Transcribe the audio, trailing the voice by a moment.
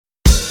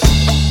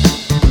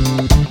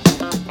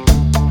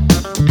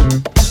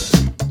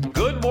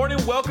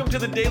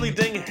the Daily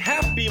Ding.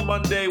 Happy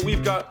Monday.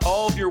 We've got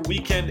all of your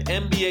weekend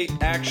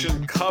NBA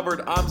action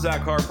covered. I'm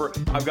Zach Harper.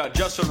 I've got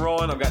Justin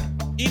Rowan. I've got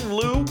Eden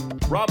Liu.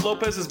 Rob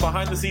Lopez is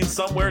behind the scenes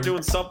somewhere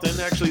doing something.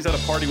 Actually, he's at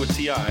a party with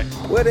T.I.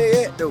 Where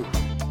they at, though?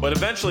 But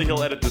eventually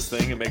he'll edit this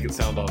thing and make it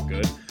sound all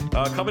good.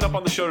 Coming up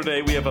on the show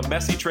today, we have a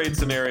messy trade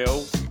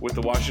scenario with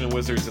the Washington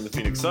Wizards and the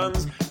Phoenix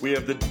Suns. We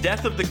have the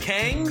death of the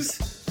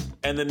KANGZ,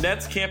 and the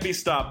Nets can't be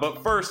stopped.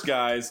 But first,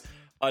 guys,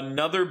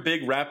 another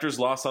big Raptors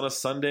loss on a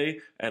Sunday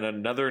and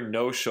another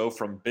no-show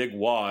from Big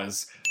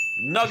Waz.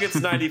 Nuggets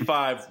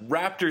 95,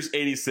 Raptors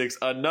 86.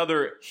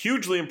 Another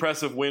hugely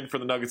impressive win for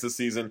the Nuggets this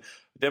season.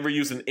 Denver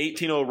used an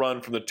 18-0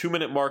 run from the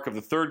 2-minute mark of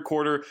the third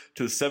quarter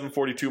to the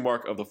 7:42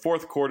 mark of the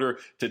fourth quarter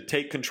to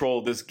take control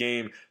of this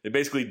game. They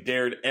basically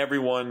dared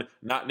everyone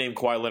not named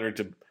Kawhi Leonard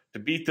to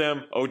beat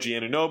them. OG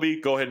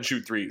Anunoby, go ahead and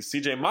shoot threes.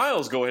 CJ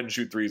Miles, go ahead and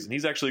shoot threes. And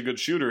he's actually a good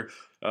shooter.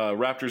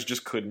 Raptors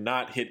just could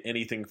not hit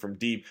anything from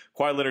deep.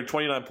 Kawhi Leonard,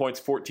 29 points,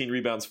 14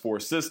 rebounds, 4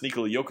 assists.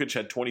 Nikola Jokic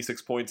had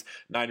 26 points,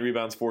 9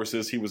 rebounds, 4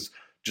 assists. He was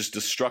just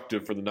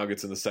destructive for the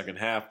Nuggets in the second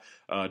half.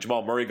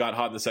 Jamal Murray got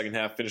hot in the second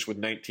half, finished with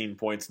 19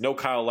 points. No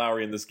Kyle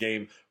Lowry in this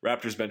game.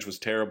 Raptors bench was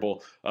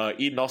terrible.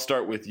 Eden, I'll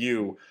start with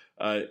you.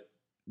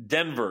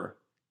 Denver,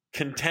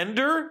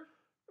 contender,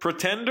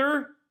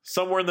 pretender,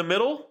 somewhere in the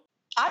middle?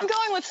 I'm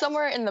going with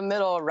somewhere in the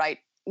middle, right?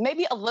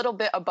 Maybe a little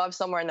bit above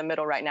somewhere in the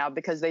middle right now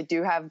because they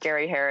do have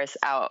Gary Harris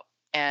out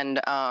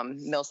and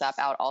Millsap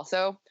out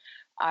also.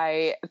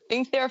 I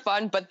think they're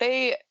fun, but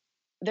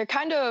they're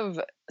kind of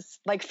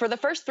like for the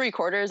first 3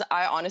 quarters,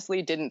 I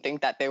honestly didn't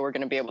think that they were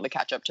going to be able to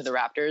catch up to the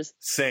Raptors.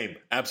 Same.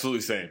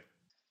 Absolutely same.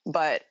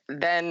 But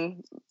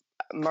then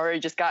Murray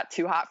just got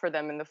too hot for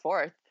them in the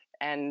fourth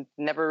and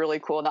never really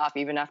cooled off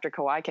even after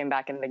Kawhi came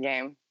back in the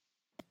game.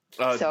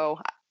 So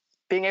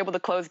being able to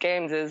close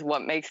games is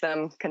what makes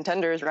them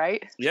contenders,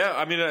 right? Yeah,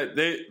 I mean,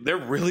 they're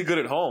really good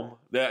at home.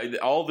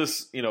 All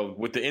this,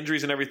 with the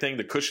injuries and everything,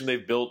 the cushion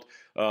they've built,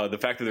 the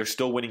fact that they're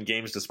still winning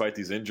games despite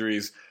these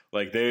injuries,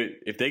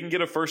 if they can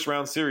get a first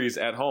round series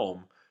at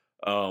home,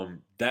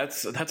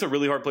 that's a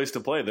really hard place to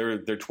play. They're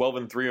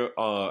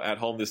 12-3 at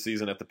home this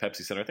season at the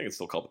Pepsi Center. I think it's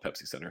still called the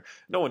Pepsi Center.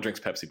 No one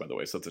drinks Pepsi, by the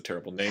way, so that's a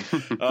terrible name.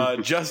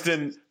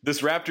 Justin, this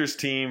Raptors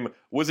team,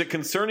 was it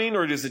concerning,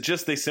 or is it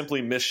just they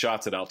simply miss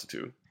shots at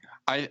altitude?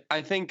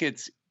 I think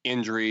it's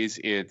injuries,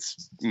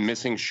 it's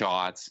missing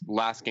shots.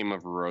 Last game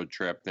of a road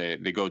trip, they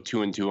go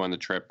 2-2 on the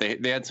trip.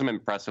 They had some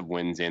impressive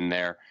wins in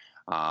there.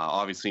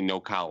 Obviously,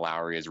 no Kyle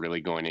Lowry is really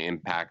going to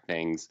impact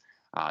things.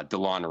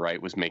 DeLon Wright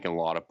was making a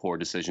lot of poor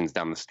decisions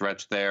down the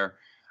stretch there.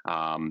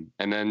 And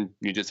then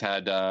you just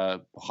had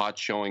a hot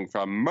showing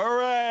from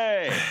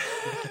Murray.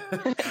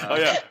 Oh,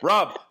 yeah.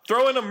 Rob,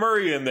 throw in a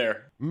Murray in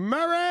there.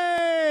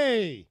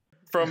 Murray!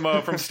 From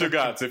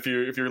Stugatz, if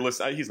you're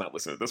listening, he's not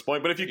listening at this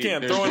point, but if you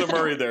can, throw in a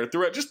Murray there,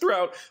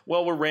 throughout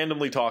while we're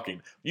randomly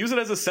talking. Use it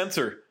as a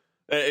censor,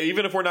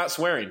 even if we're not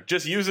swearing.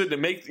 Just use it to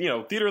make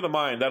theater of the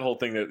mind, that whole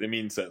thing that it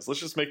means sense. Let's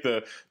just make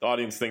the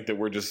audience think that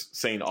we're just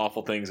saying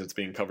awful things that's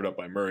being covered up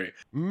by Murray.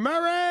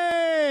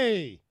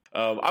 Murray!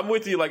 I'm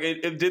with you. Like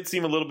it did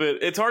seem a little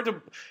bit.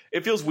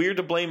 It feels weird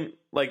to blame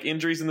like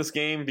injuries in this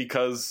game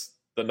because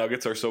the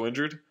Nuggets are so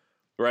injured.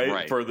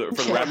 Right? For the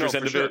Raptors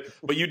end of it.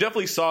 But you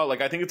definitely saw,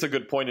 I think it's a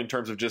good point in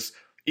terms of just,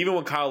 even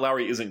when Kyle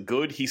Lowry isn't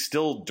good, he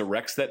still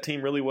directs that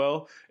team really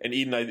well. And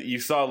Eden, you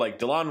saw,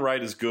 DeLon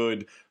Wright is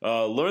good.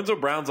 Lorenzo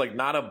Brown's,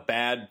 not a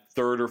bad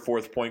third or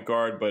fourth point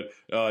guard, but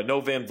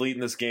no Van Vliet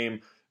in this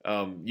game.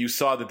 You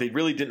saw that they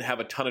really didn't have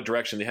a ton of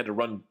direction. They had to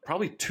run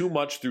probably too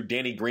much through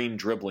Danny Green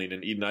dribbling.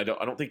 And Eden, I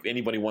don't think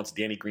anybody wants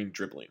Danny Green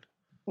dribbling.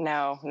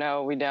 No,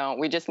 we don't.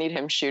 We just need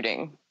him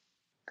shooting.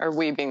 Or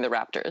we being the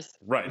Raptors.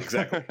 Right,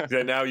 exactly.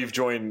 Yeah, now you've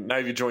joined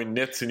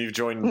Nits and you've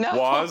joined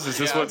Waz. Is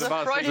this what's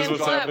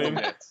happening?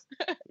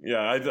 Yeah,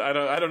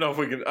 I don't know if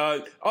we can.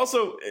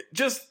 Also,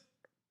 just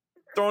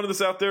throwing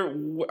this out there,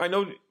 I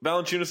know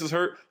Valanciunas is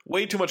hurt.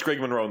 Way too much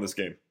Greg Monroe in this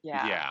game.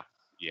 Yeah.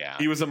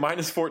 He was a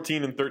minus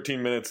 14 in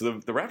 13 minutes. The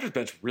Raptors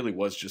bench really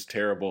was just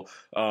terrible.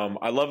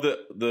 I love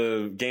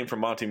the game from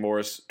Monty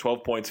Morris.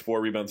 12 points, 4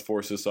 rebounds, 4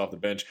 assists off the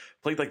bench.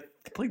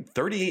 Played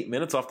 38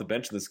 minutes off the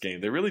bench in this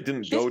game. They really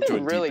didn't go to a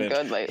deep really bench.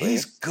 Good lately.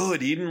 He's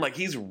good, Eden.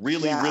 He's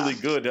really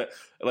good.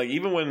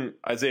 Even when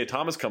Isaiah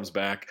Thomas comes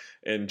back,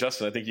 and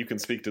Justin, I think you can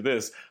speak to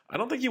this. I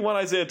don't think you want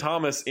Isaiah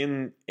Thomas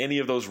in any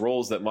of those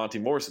roles that Monty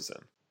Morris is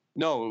in.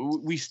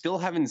 No, we still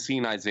haven't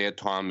seen Isaiah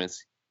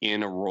Thomas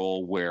in a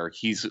role where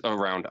he's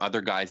around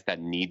other guys that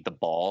need the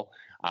ball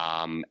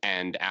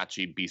and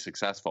actually be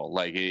successful.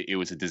 It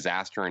was a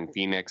disaster in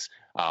Phoenix.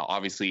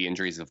 Obviously,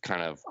 injuries have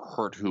kind of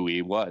hurt who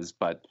he was,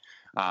 but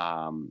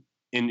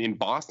in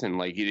Boston,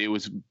 it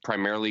was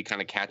primarily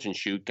kind of catch and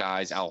shoot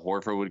guys. Al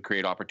Horford would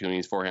create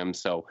opportunities for him.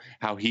 So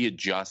how he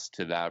adjusts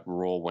to that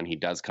role when he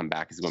does come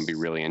back is going to be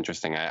really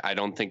interesting. I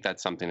don't think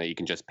that's something that you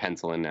can just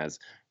pencil in as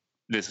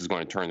this is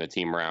going to turn the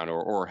team around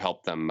or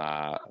help them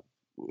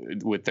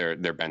with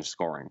their bench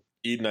scoring.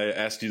 Eden, I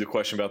asked you the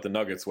question about the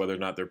Nuggets, whether or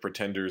not they're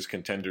pretenders,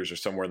 contenders, or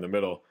somewhere in the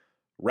middle.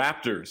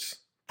 Raptors,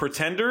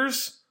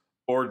 pretenders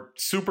or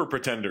super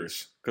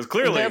pretenders? Because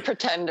clearly they're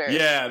pretenders.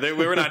 Yeah,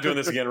 we're not doing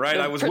this again, right?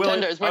 They're I was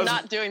pretenders. willing. We're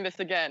not doing this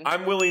again.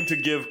 I'm willing to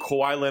give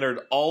Kawhi Leonard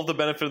all the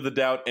benefit of the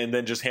doubt and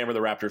then just hammer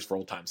the Raptors for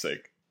old time's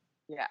sake.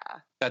 Yeah.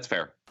 That's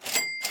fair.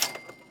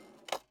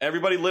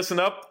 Everybody listen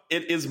up.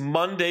 It is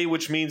Monday,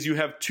 which means you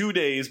have 2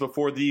 days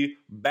before the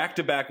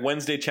back-to-back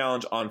Wednesday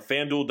challenge on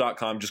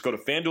FanDuel.com. Just go to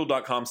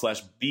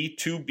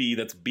FanDuel.com/B2B.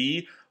 That's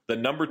B, the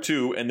number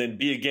 2, and then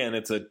B again.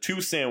 It's a 2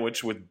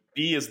 sandwich with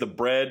B as the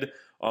bread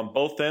on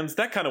both ends.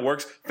 That kind of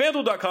works.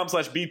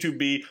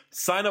 FanDuel.com/B2B.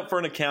 Sign up for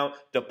an account.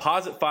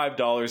 Deposit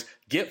 $5.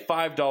 Get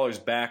 $5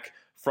 back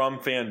from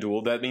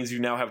FanDuel. That means you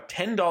now have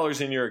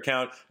 $10 in your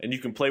account, and you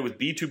can play with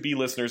B2B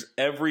listeners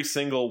every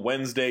single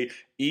Wednesday.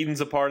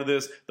 Eden's a part of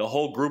this. The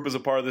whole group is a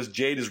part of this.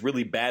 Jade is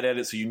really bad at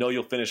it, so you know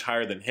you'll finish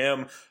higher than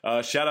him.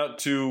 Shout out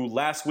to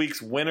last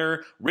week's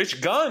winner,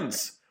 Rich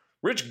Guns.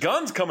 Rich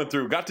Guns coming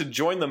through. Got to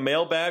join the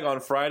mailbag on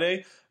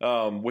Friday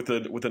with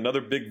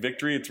another big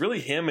victory. It's really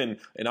him and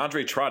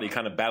Andre Trotti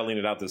kind of battling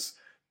it out this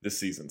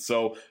season.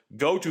 So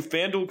go to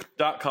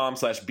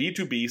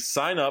FanDuel.com/B2B.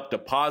 Sign up,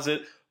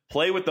 deposit,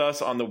 play with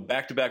us on the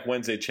back-to-back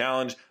Wednesday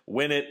challenge.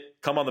 Win it.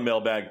 Come on the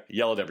mailbag.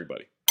 Yell at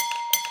everybody.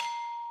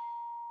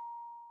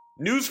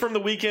 News from the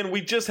weekend.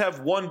 We just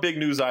have one big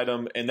news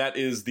item, and that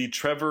is the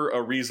Trevor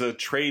Ariza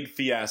trade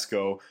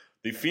fiasco.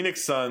 The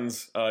Phoenix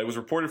Suns, it was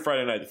reported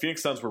Friday night, the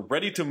Phoenix Suns were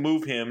ready to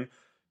move him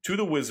to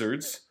the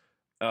Wizards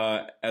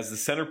as the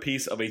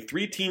centerpiece of a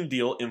 3-team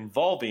deal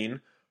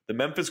involving the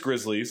Memphis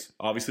Grizzlies,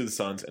 obviously the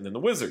Suns, and then the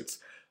Wizards.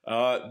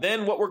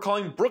 Then what we're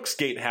calling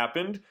Brooksgate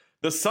happened.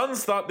 The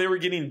Suns thought they were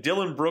getting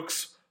Dillon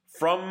Brooks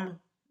from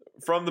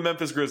the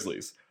Memphis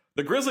Grizzlies.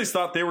 The Grizzlies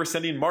thought they were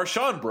sending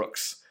Marshawn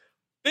Brooks.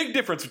 Big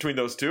difference between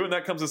those two, and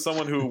that comes as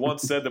someone who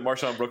once said that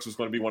Marshawn Brooks was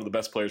going to be one of the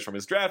best players from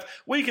his draft.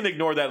 We can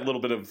ignore that little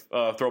bit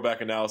of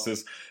throwback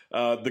analysis.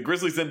 The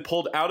Grizzlies then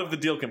pulled out of the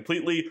deal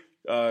completely.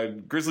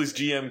 Grizzlies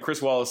GM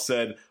Chris Wallace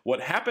said,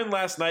 "What happened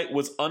last night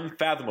was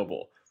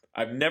unfathomable.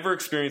 I've never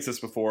experienced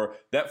this before.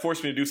 That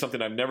forced me to do something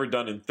I've never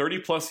done in 30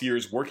 plus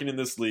years working in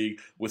this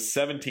league with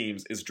 7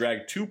 teams, is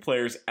drag 2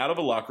 players out of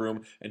a locker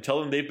room and tell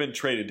them they've been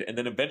traded, and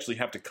then eventually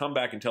have to come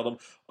back and tell them,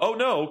 oh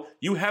no,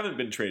 you haven't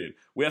been traded.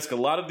 We ask a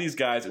lot of these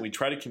guys and we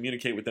try to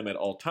communicate with them at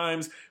all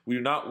times. We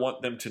do not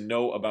want them to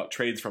know about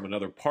trades from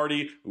another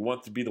party. We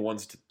want to be the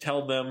ones to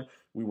tell them.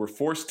 We were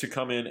forced to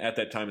come in at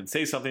that time and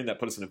say something that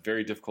put us in a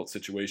very difficult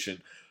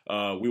situation.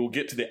 We will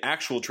get to the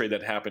actual trade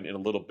that happened in a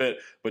little bit,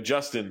 but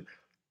Justin,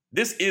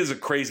 this is a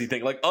crazy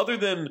thing. Like, other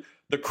than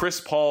the Chris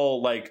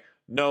Paul,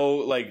 no,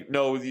 we're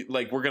going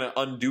to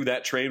undo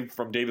that trade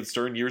from David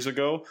Stern years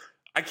ago.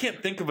 I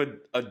can't think of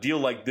a deal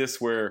like this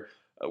where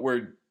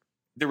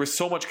there was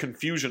so much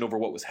confusion over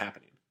what was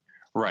happening.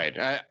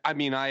 Right. I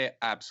mean, I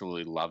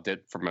absolutely loved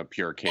it from a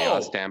pure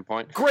chaos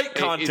standpoint. Great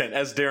content,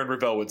 as Darren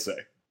Ravel would say.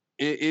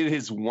 It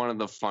is one of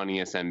the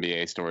funniest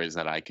NBA stories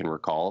that I can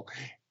recall.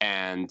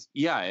 And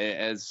yeah,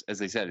 as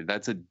I said,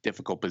 that's a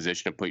difficult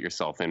position to put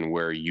yourself in,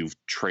 where you've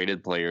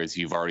traded players,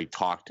 you've already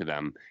talked to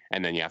them,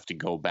 and then you have to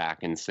go back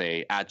and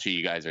say, actually,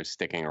 you guys are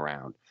sticking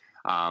around.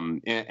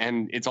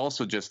 And it's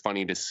also just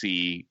funny to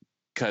see,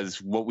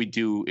 because what we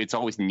do, it's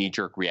always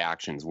knee-jerk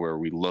reactions where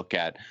we look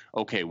at,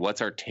 okay,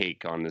 what's our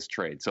take on this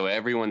trade? So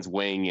everyone's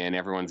weighing in,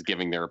 everyone's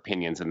giving their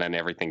opinions, and then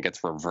everything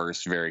gets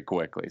reversed very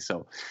quickly.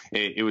 So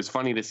it was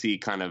funny to see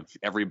kind of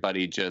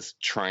everybody just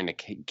trying to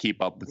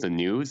keep up with the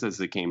news as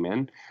it came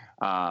in.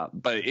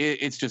 But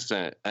it's just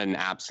an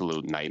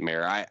absolute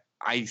nightmare.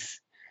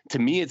 To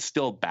me, it's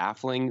still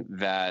baffling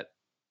that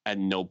at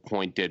no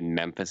point did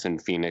Memphis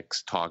and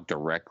Phoenix talk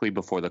directly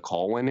before the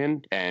call went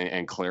in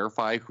and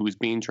clarify who's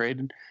being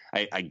traded.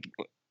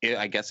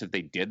 I guess if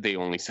they did, they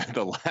only said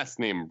the last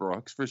name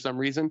Brooks for some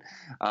reason.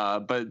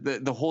 But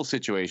the whole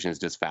situation is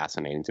just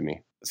fascinating to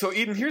me. So,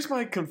 Eden, here's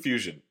my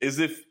confusion: is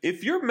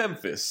if you're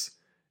Memphis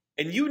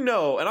and you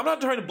know, and I'm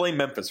not trying to blame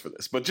Memphis for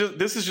this, but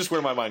this is just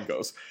where my mind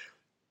goes.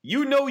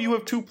 You know, you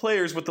have 2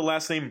 players with the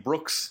last name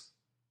Brooks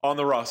on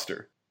the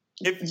roster.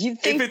 If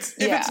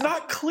it's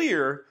not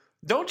clear,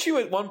 don't you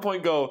at one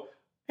point go,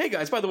 hey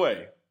guys, by the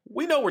way,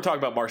 we know we're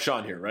talking about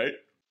Marshawn here, right?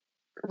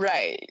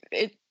 Right.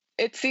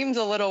 It seems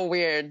a little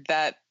weird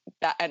that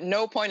at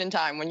no point in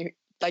time, when you,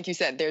 like you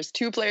said, there's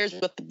 2 players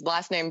with the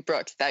last name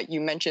Brooks that you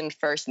mentioned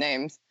first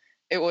names.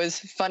 It was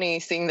funny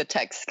seeing the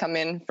text come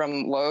in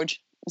from Woj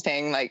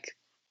saying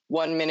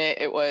 1 minute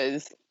it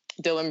was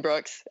Dillon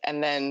Brooks,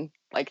 and then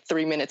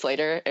 3 minutes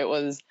later it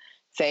was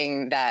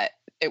saying that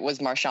it was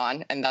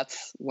Marshawn, and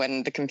that's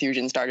when the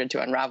confusion started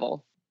to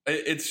unravel.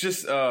 It's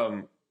just,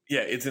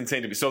 it's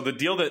insane to me. So the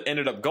deal that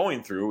ended up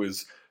going through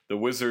is the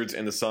Wizards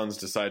and the Suns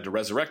decided to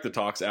resurrect the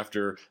talks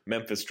after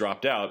Memphis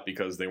dropped out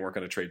because they weren't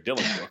going to trade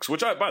Dillon Brooks,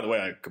 which, by the way,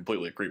 I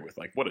completely agree with.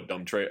 What a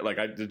dumb trade.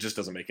 It just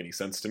doesn't make any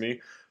sense to me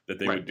that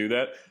they would do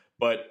that.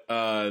 But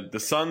the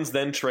Suns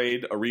then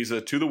trade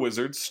Ariza to the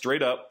Wizards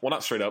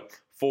not straight up,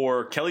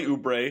 for Kelly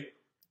Oubre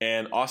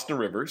and Austin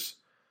Rivers.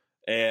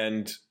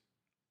 And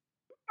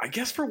I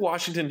guess for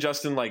Washington,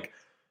 Justin,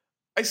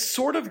 I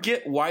sort of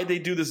get why they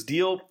do this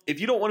deal. If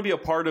you don't want to be a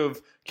part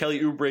of Kelly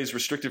Oubre's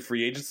restricted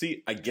free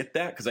agency, I get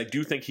that, because I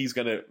do think he's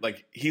gonna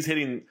he's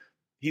hitting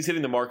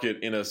the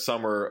market in a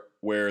summer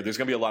where there's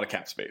gonna be a lot of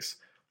cap space.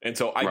 And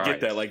so I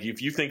get that. Like,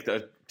 if you think that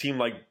a team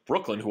like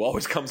Brooklyn, who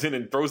always comes in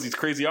and throws these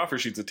crazy offer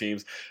sheets at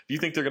teams, if you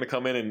think they're going to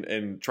come in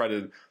and try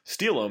to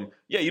steal them,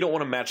 yeah, you don't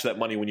want to match that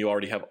money when you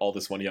already have all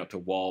this money out to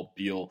Wall,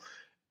 Beal,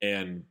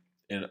 and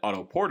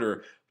Otto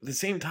Porter. But at the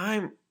same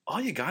time,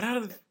 all you got out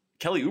of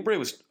Kelly Oubre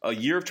was a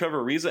year of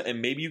Trevor Ariza,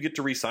 and maybe you get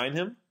to re-sign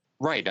him?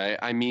 Right.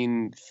 I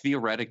mean,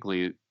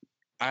 theoretically,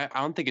 I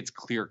don't think it's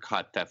clear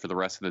cut that for the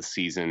rest of the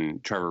season,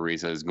 Trevor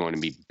Ariza is going to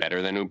be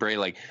better than Oubre.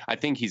 Like, I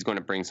think he's going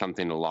to bring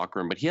something to the locker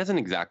room, but he hasn't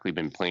exactly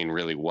been playing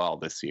really well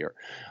this year.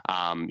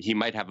 He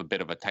might have a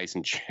bit of a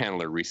Tyson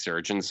Chandler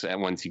resurgence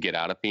once you get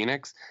out of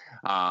Phoenix.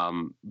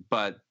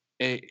 But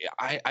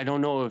I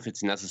don't know if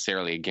it's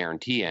necessarily a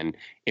guarantee. And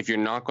if you're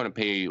not going to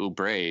pay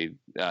Oubre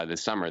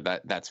this summer,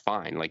 that's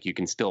fine. Like, you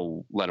can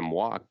still let him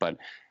walk, but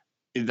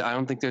I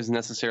don't think there's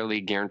necessarily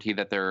a guarantee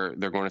that they're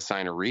going to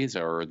sign Ariza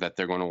or that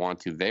they're going to want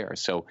to there.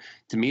 So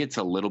to me, it's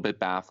a little bit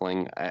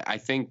baffling. I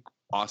think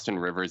Austin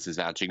Rivers is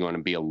actually going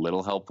to be a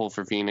little helpful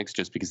for Phoenix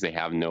just because they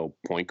have no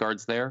point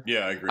guards there.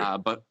 Yeah, I agree.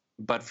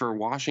 But for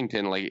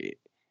Washington, like,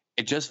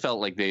 it just felt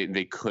like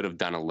they could have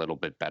done a little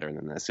bit better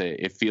than this.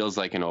 It feels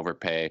like an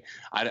overpay.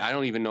 I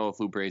don't even know if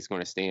Oubre is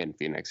going to stay in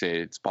Phoenix.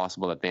 It's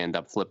possible that they end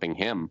up flipping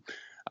him.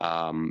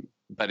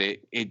 But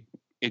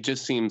it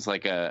just seems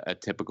like a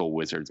typical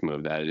Wizards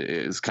move that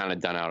is kind of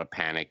done out of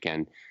panic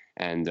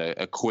and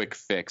a quick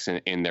fix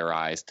in their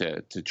eyes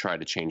to try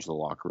to change the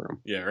locker room.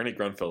 Yeah, Ernie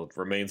Grunfeld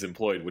remains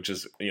employed, which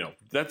is,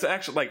 that's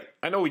actually, like,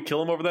 I know we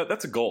kill him over that.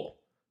 That's a goal.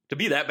 To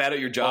be that bad at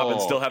your job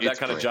and still have that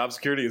kind of job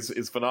security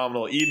is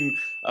phenomenal. Eden,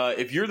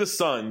 if you're the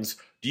Suns,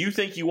 do you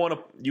think you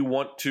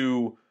want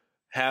to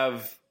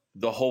have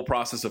the whole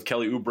process of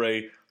Kelly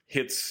Oubre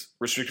hits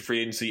restricted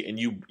free agency and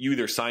you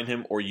either sign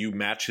him or you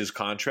match his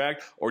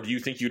contract, or do you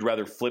think you'd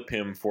rather flip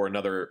him for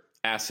another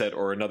asset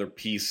or another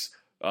piece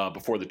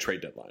before the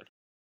trade deadline?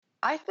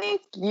 I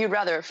think you'd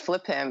rather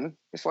flip him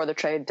before the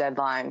trade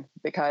deadline,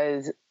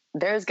 because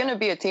there's going to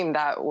be a team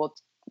that will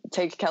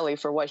take Kelly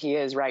for what he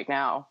is right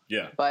now.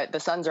 Yeah. But the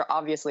Suns are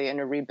obviously in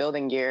a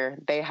rebuilding year.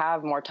 They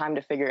have more time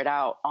to figure it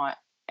out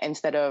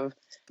instead of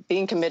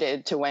being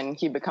committed to when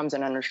he becomes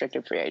an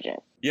unrestricted free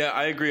agent. Yeah,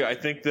 I agree. I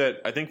think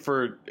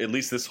for at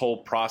least this whole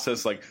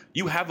process, like,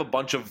 you have a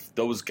bunch of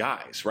those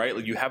guys, right?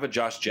 Like, you have a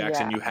Josh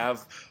Jackson, you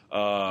have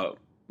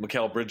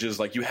Mikal Bridges,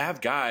 like, you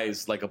have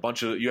guys like you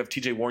have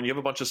TJ Warren, you have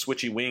a bunch of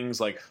switchy wings.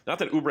 Like, not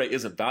that Oubre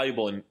isn't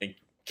valuable and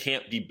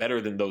can't be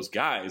better than those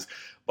guys,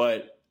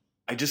 but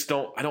I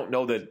don't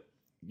know that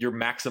you're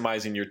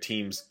maximizing your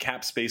team's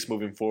cap space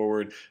moving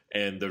forward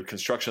and the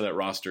construction of that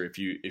roster if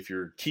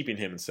you're keeping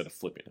him instead of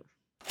flipping him.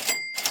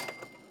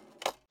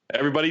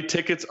 Everybody,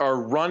 tickets are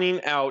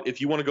running out. If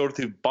you want to go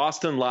to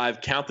Boston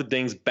Live, Count the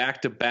Dings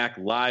back-to-back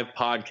live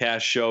podcast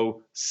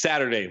show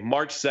Saturday,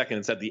 March 2nd.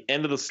 It's at the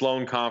end of the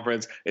Sloan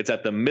Conference. It's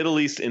at the Middle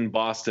East in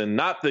Boston,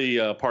 not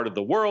the part of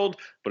the world,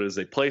 but it is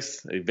a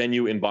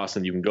venue in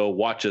Boston. You can go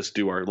watch us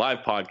do our live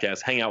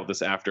podcast, hang out with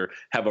us after,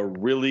 have a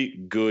really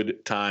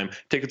good time.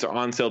 Tickets are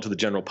on sale to the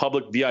general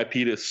public. VIP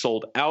is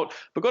sold out.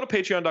 But go to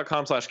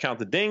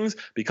patreon.com/countthedings,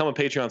 become a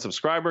Patreon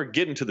subscriber,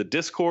 get into the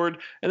Discord,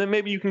 and then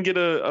maybe you can get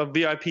a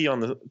VIP on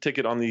the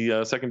ticket on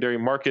the secondary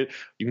market.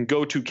 You can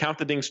go to Count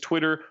the Dings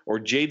Twitter or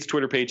Jade's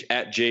Twitter page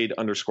at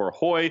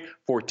Jade_Hoy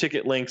for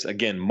ticket links.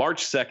 Again,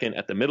 March 2nd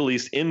at the Middle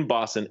East in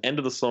Boston, end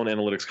of the Sloan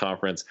Analytics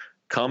Conference.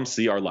 Come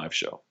see our live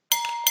show.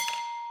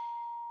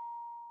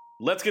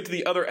 Let's get to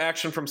the other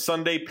action from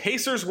Sunday.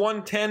 Pacers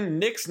 110,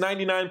 Knicks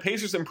 99.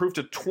 Pacers improved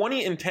to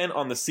 20-10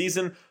 on the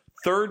season.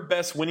 Third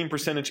best winning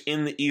percentage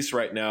in the East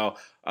right now.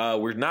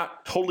 We're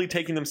not totally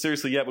taking them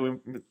seriously yet, but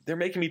they're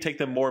making me take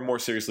them more and more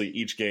seriously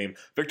each game.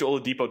 Victor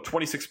Oladipo,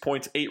 26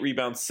 points, 8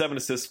 rebounds, 7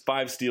 assists,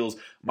 5 steals.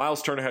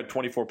 Miles Turner had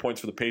 24 points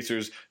for the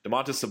Pacers.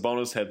 Domantas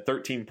Sabonis had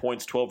 13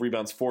 points, 12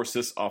 rebounds, 4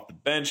 assists off the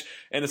bench.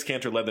 Enes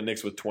Kanter led the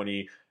Knicks with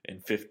 20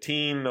 and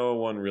 15. No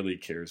one really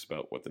cares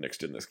about what the Knicks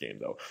did in this game,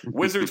 though.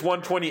 Wizards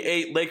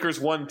 128, Lakers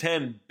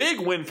 110. Big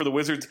win for the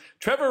Wizards.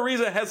 Trevor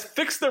Ariza has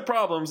fixed their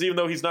problems, even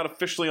though he's not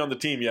officially on the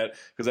team yet,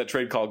 because that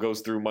trade call goes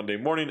through Monday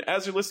morning,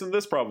 as you listen to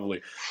this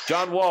probably.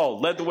 John Wall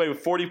led the way with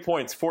 40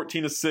 points,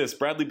 14 assists.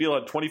 Bradley Beal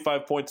had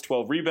 25 points,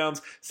 12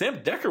 rebounds. Sam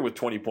Dekker with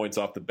 20 points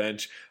off the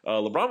bench.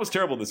 LeBron was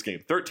terrible in this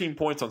game. 13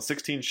 points on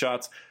 16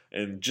 shots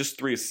and just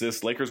 3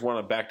 assists. Lakers won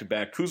on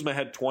back-to-back. Kuzma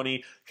had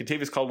 20.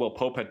 Contavious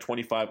Caldwell-Pope had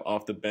 25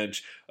 off the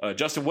bench.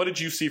 Justin, what did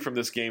you see from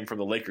this game from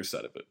the Lakers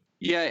side of it?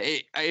 Yeah,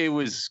 it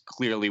was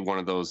clearly one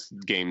of those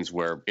games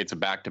where it's a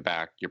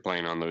back-to-back. You're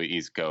playing on the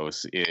East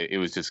Coast. It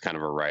was just kind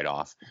of a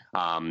write-off.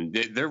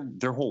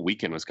 Their whole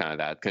weekend was kind of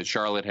that, because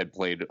Charlotte had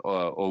played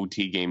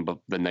OT game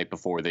the night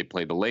before they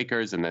played the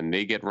Lakers, and then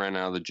they get run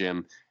out of the gym,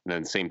 and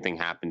then the same thing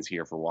happens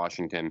here for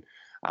Washington.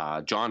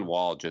 John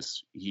Wall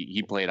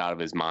he played out of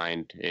his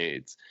mind.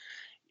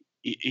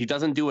 He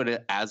doesn't do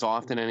it as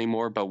often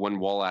anymore, but when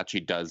Wall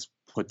actually does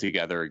put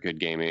together a good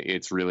game.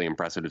 It's really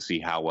impressive to see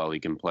how well he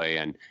can play,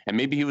 and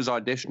maybe he was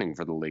auditioning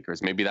for the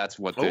Lakers. Maybe that's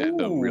what the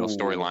real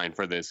storyline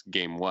for this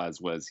game was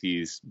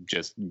he's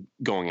just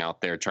going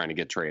out there trying to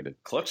get traded.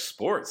 Clutch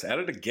Sports at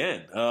it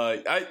again.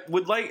 I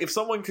would like if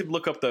someone could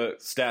look up the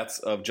stats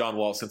of John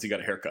Wall since he got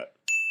a haircut.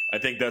 I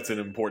think that's an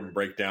important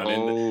breakdown.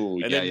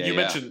 You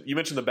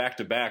mentioned the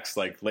back-to-backs.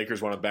 Like Lakers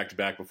were on a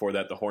back-to-back before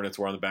that. The Hornets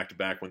were on the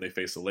back-to-back when they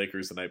faced the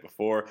Lakers the night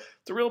before.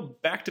 It's a real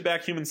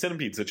back-to-back human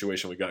centipede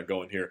situation we got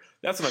going here.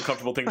 That's an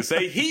uncomfortable thing to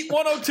say. Heat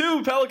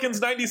 102, Pelicans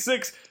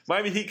 96.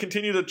 Miami Heat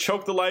continue to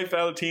choke the life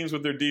out of teams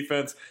with their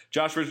defense.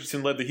 Josh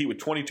Richardson led the Heat with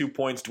 22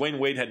 points. Dwayne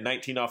Wade had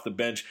 19 off the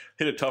bench.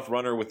 Hit a tough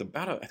runner with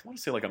about I want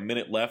to say like a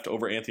minute left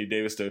over Anthony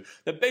Davis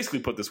that basically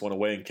put this one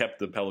away and kept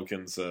the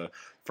Pelicans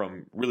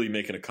from really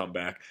making a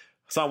comeback.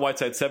 Hassan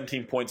Whiteside,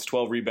 17 points,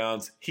 12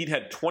 rebounds. Heat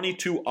had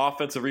 22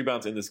 offensive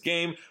rebounds in this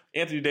game.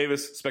 Anthony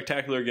Davis,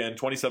 spectacular again,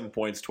 27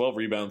 points, 12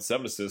 rebounds,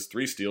 7 assists,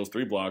 3 steals,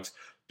 3 blocks.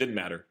 Didn't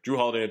matter. Drew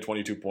Holiday had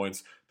 22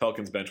 points.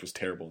 Pelicans bench was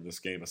terrible in this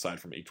game, aside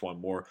from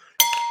Etuan Moore.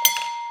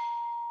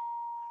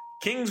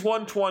 Kings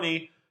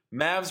 120,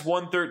 Mavs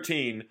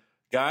 113.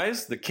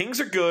 Guys, the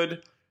Kings are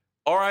good.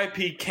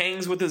 RIP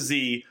KANGZ with a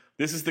Z.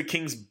 This is the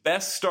Kings'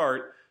 best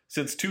start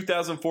since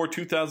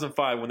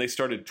 2004-2005 when they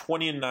started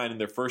 20-9 in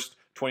their first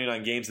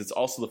 29 games. It's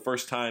also the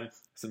first time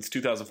since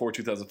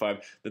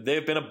 2004-2005 that they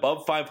have been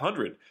above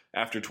 500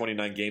 after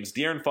 29 games.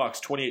 De'Aaron Fox,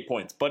 28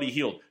 points. Buddy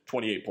Hield,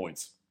 28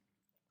 points.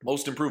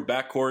 Most improved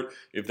backcourt,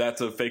 if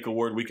that's a fake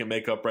award we can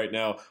make up right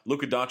now.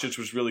 Luka Doncic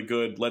was really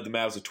good, led the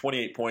Mavs with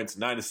 28 points,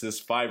 9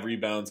 assists, 5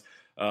 rebounds.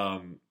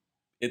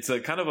 It's a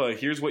kind of a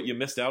here's what you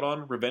missed out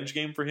on revenge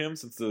game for him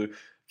since the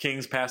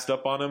Kings passed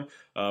up on him,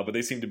 but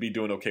they seem to be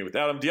doing okay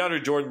without him.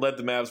 DeAndre Jordan led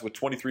the Mavs with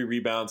 23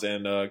 rebounds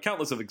and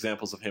countless of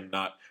examples of him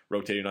not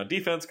rotating on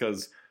defense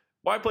because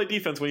why play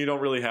defense when you don't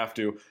really have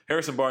to?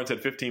 Harrison Barnes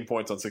had 15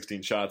 points on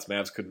 16 shots.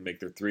 Mavs couldn't make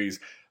their threes.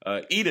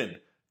 Eden,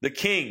 the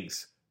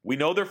Kings, we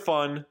know they're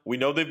fun. We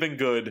know they've been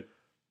good.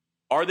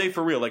 Are they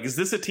for real? Like, is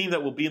this a team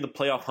that will be in the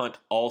playoff hunt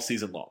all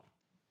season long?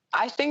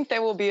 I think they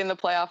will be in the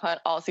playoff hunt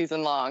all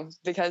season long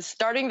because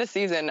starting the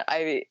season,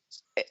 it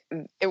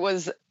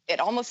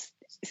almost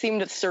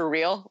seemed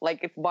surreal.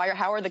 Like,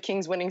 how are the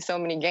Kings winning so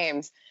many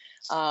games?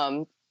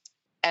 And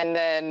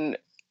then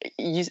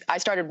I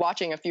started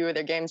watching a few of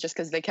their games just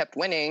because they kept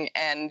winning.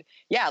 And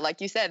yeah,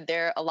 like you said,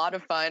 they're a lot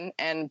of fun.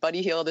 And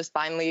Buddy Hield has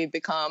finally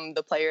become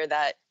the player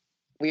that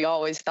we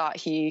always thought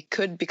he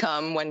could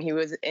become when he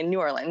was in New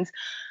Orleans.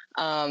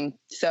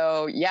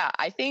 So yeah,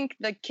 I think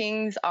the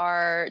Kings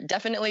are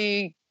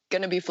definitely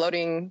going to be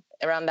floating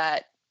around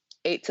that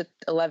 8 to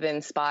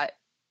 11 spot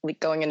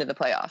going into the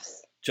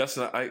playoffs.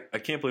 Justin, I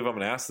can't believe I'm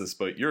going to ask this,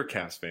 but you're a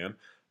Cavs fan.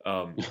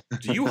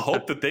 Do you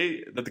hope that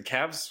the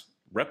Cavs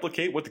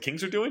replicate what the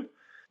Kings are doing?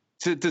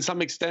 To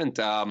some extent,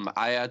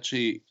 I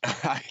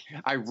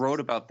wrote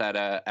about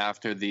that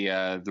after the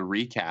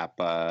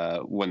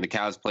recap when the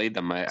Cavs played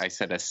them. I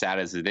said, as sad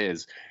as it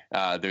is,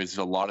 there's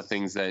a lot of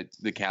things that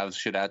the Cavs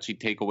should actually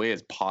take away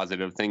as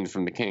positive things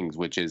from the Kings,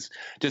 which is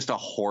just a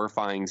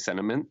horrifying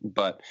sentiment.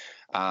 But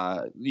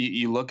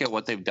you look at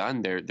what they've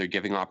done; they're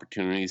giving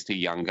opportunities to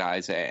young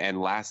guys.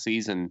 And last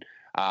season,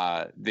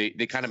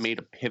 they kind of made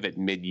a pivot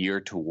mid-year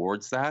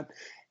towards that.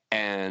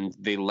 And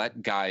they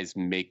let guys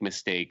make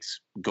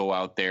mistakes, go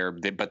out there,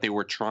 but they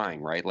were trying,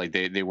 right? Like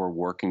they were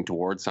working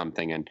towards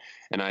something. And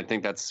I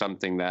think that's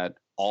something that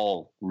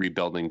all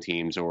rebuilding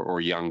teams or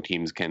young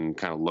teams can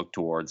kind of look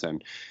towards.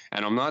 And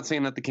I'm not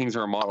saying that the Kings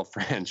are a model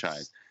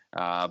franchise,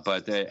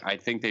 but I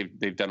think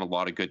they've done a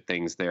lot of good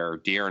things there.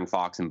 De'Aaron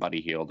Fox and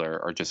Buddy Hield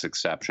are just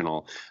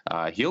exceptional.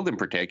 Hield in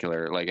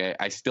particular, like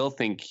I still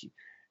think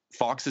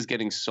Fox is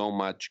getting so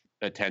much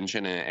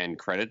attention and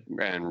credit,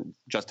 and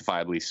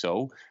justifiably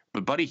so.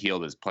 But Buddy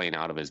Hield is playing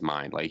out of his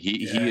mind. Like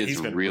he is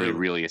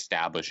really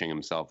establishing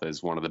himself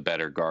as one of the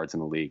better guards in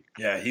the league.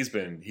 Yeah, he's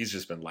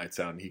just been lights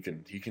out, and he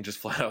can just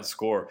flat out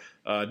score.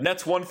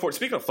 Nets 140.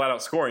 Speaking of flat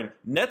out scoring,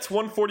 Nets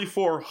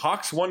 144,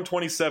 Hawks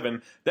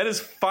 127. That is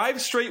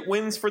 5 straight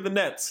wins for the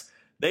Nets.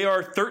 They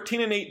are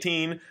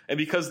 13-18, and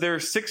because there are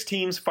 6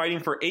 teams fighting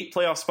for 8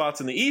 playoff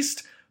spots in the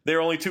East, they're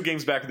only 2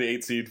 games back of the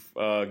 8th seed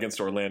against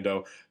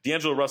Orlando.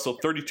 D'Angelo Russell,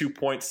 32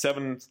 points,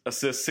 7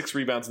 assists, 6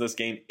 rebounds in this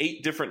game.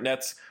 8 different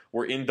Nets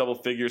were in double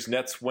figures.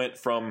 Nets went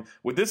from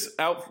with this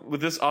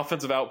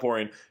offensive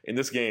outpouring in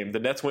this game, the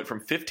Nets went from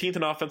 15th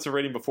in offensive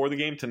rating before the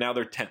game to now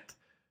they're 10th,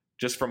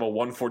 just from a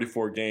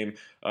 144 game.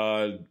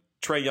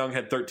 Trae Young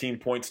had 13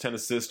 points, 10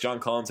 assists. John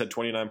Collins had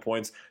 29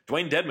 points.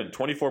 Dwayne Dedmon,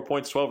 24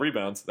 points, 12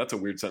 rebounds. That's a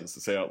weird sentence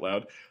to say out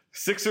loud.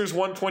 Sixers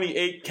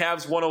 128,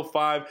 Cavs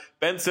 105.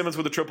 Ben Simmons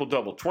with a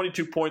triple-double.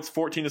 22 points,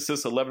 14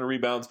 assists, 11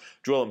 rebounds.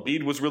 Joel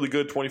Embiid was really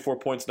good, 24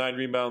 points, 9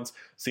 rebounds.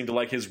 Seemed to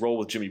like his role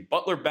with Jimmy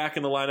Butler back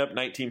in the lineup,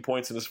 19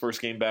 points in his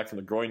first game back from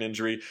the groin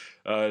injury.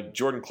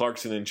 Jordan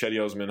Clarkson and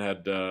Cedi Osman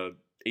had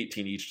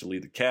 18 each to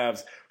lead the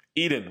Cavs.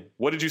 Eden,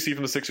 what did you see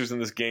from the Sixers in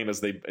this game as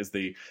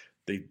they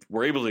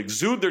were able to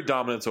exude their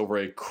dominance over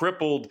a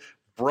crippled,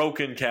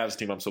 broken Cavs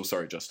team? I'm so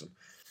sorry, Justin.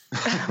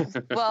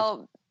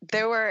 Well,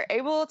 they were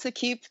able to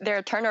keep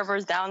their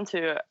turnovers down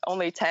to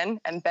only 10,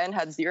 and Ben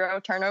had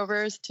 0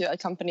 turnovers to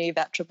accompany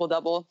that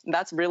triple-double.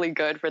 That's really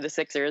good for the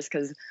Sixers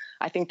because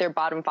I think they're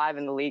bottom 5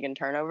 in the league in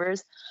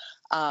turnovers.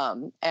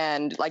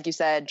 And like you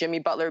said, Jimmy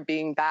Butler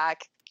being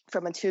back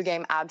from a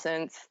 2-game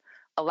absence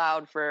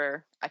allowed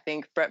for, I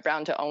think, Brett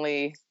Brown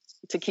to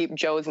keep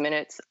Joel's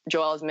minutes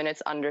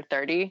under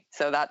 30.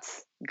 So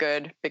that's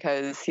good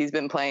because he's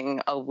been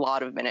playing a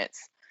lot of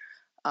minutes.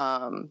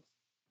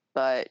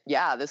 But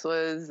yeah, this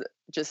was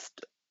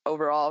just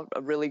overall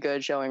a really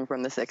good showing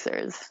from the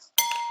Sixers.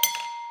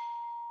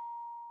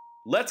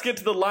 Let's get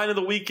to the line of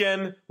the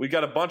weekend. We've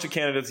got a bunch of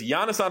candidates.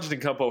 Giannis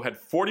Antetokounmpo had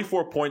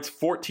 44 points,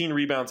 14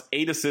 rebounds,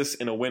 8 assists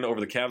in a win over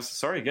the Cavs.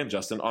 Sorry again,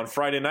 Justin. On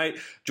Friday night,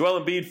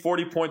 Joel Embiid,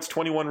 40 points,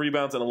 21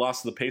 rebounds, and a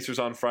loss to the Pacers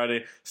on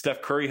Friday.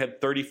 Steph Curry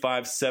had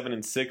 35, 7,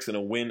 and 6 in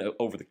a win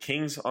over the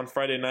Kings on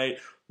Friday night.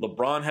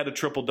 LeBron had a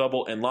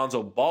triple-double, and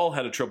Lonzo Ball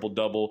had a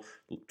triple-double,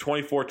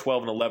 24,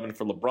 12, and 11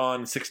 for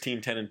LeBron, 16,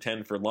 10, and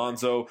 10 for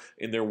Lonzo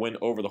in their win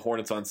over the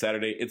Hornets on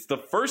Saturday. It's the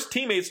first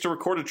teammates to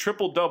record a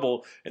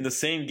triple-double in the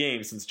same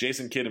game since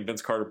Jason Kidd and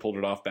Vince Carter pulled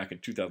it off back in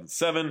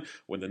 2007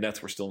 when the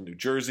Nets were still in New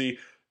Jersey.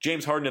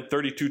 James Harden had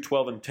 32,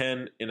 12, and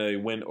 10 in a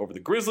win over the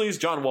Grizzlies.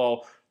 John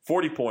Wall,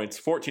 40 points,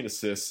 14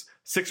 assists,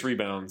 6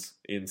 rebounds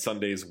in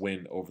Sunday's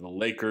win over the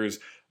Lakers.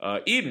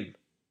 Eden,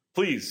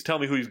 please tell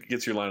me who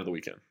gets your line of the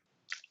weekend.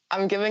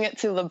 I'm giving it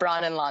to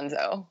LeBron and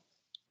Lonzo.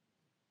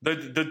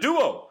 The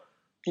duo.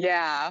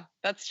 Yeah,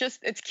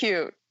 it's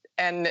cute.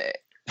 And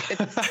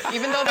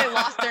even though they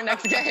lost their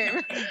next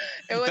game,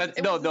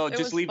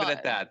 just leave it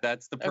at that.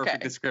 That's the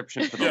perfect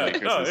description for the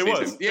Lakers no, this it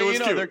season. was. Yeah, it was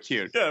cute. They're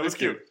cute. Yeah, it was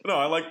cute. No,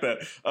 I like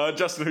that.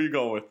 Justin, who are you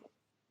going with?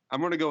 I'm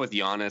going to go with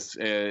Giannis.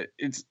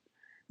 It's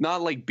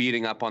not like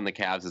beating up on the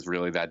Cavs is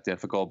really that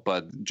difficult,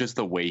 but just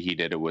the way he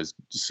did it was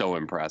so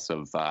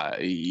impressive.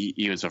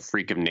 He was a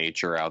freak of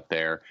nature out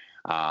there.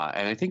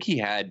 And I think he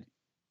had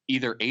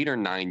either 8 or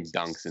 9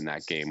 dunks in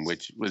that game,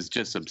 which was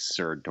just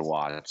absurd to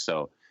watch.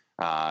 So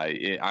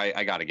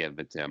I got to give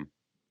it to him.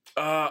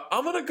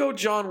 I'm going to go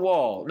John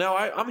Wall. Now,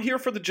 I'm here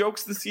for the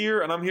jokes this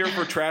year, and I'm here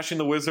for trashing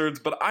the Wizards,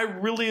 but I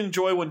really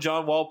enjoy when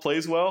John Wall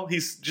plays well.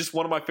 He's just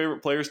one of my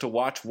favorite players to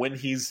watch when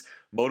he's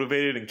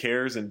motivated and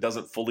cares and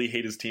doesn't fully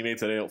hate his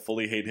teammates and they don't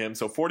fully hate him.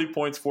 So 40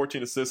 points,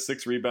 14 assists,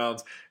 6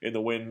 rebounds in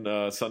the win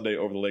Sunday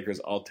over the Lakers.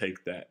 I'll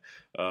take that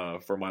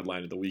for my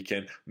line of the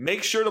weekend.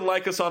 Make sure to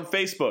like us on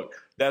Facebook.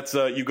 That's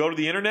you go to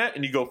the internet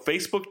and you go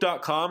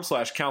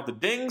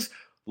facebook.com/countthedings.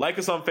 Like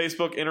us on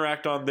Facebook,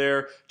 interact on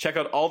there. Check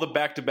out all the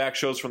back-to-back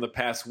shows from the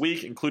past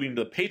week, including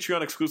the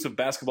Patreon-exclusive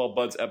Basketball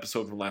Buds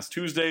episode from last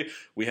Tuesday.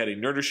 We had a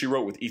Nerder She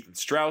Wrote with Ethan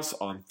Strauss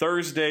on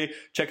Thursday.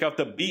 Check out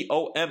the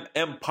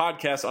BOMM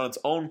podcast on its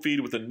own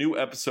feed with a new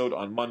episode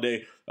on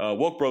Monday.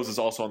 Woke Bros is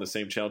also on the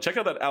same channel. Check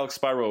out that Alex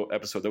Spyro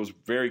episode. That was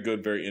very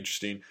good, very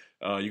interesting.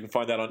 You can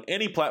find that on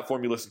any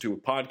platform you listen to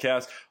with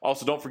podcasts.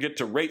 Also, don't forget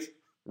to rate,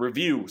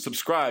 review,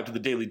 subscribe to the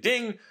Daily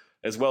Ding,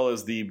 as well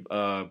as the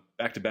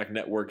back-to-back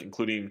network,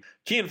 including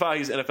Kean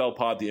Fahi's NFL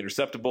pod, The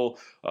Interceptable,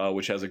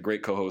 which has a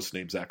great co-host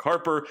named Zach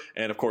Harper,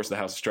 and, of course, The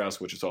House of Strauss,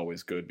 which is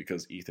always good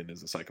because Ethan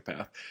is a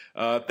psychopath.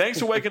 Thanks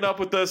for waking up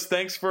with us.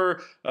 Thanks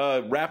for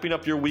wrapping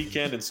up your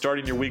weekend and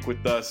starting your week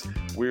with us.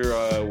 We're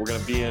going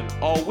to be in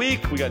all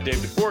week. We got Dave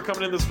DeFore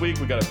coming in this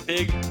week. We got a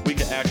big week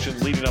of action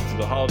leading up to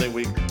the holiday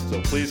week, so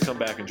please come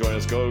back and join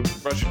us. Go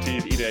brush your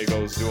teeth, eat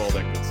egos, do all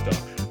that good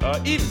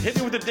stuff. Eden, hit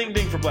me with a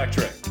ding-ding for Black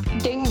Trey.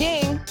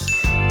 Ding-ding.